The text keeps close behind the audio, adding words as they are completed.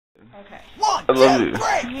Okay. One, I love you. 2, 3,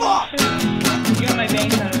 4. You got my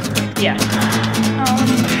bangs on over. Yeah.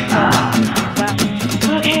 Wow.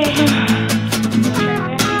 Okay.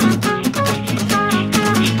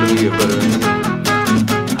 Let me get better.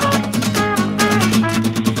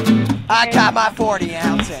 I got my 40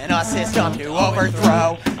 ounce in a system to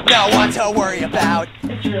overthrow. No one to worry about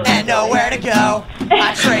and nowhere to go.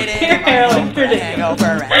 I traded in my hope for a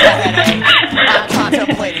hangover and a headache. I'm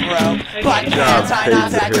contemplating rope, but can't I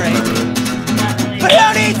not that great? But who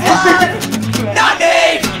needs love? Not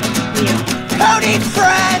me! Who needs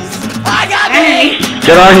friends? I got me!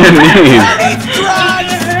 Get on your knees! Who needs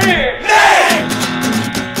drugs? Me!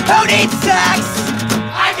 Who needs sex?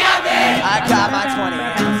 I got me! I got my 20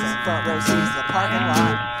 ounces, front row seats in the parking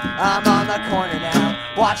lot. I'm on the corner now,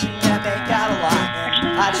 watching them make out a lot.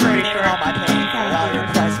 And I trade in all my pain for all your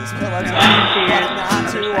priceless pillow talk. But I'm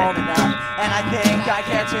not too old enough, and I think I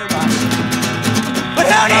care too much. But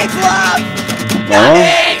who needs love? Not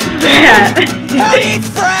me! Who needs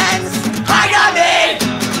friends? I got me!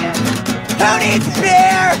 Who needs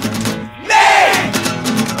beer? Me!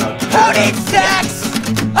 Who needs sex?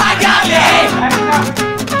 I got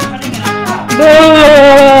me!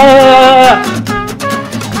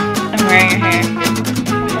 I'm wearing your hair.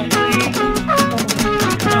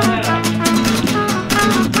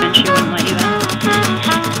 And she wouldn't let you in.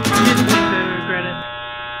 I regret it.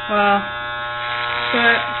 Well,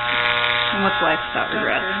 But and what's life without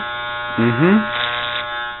regret? Mm-hmm.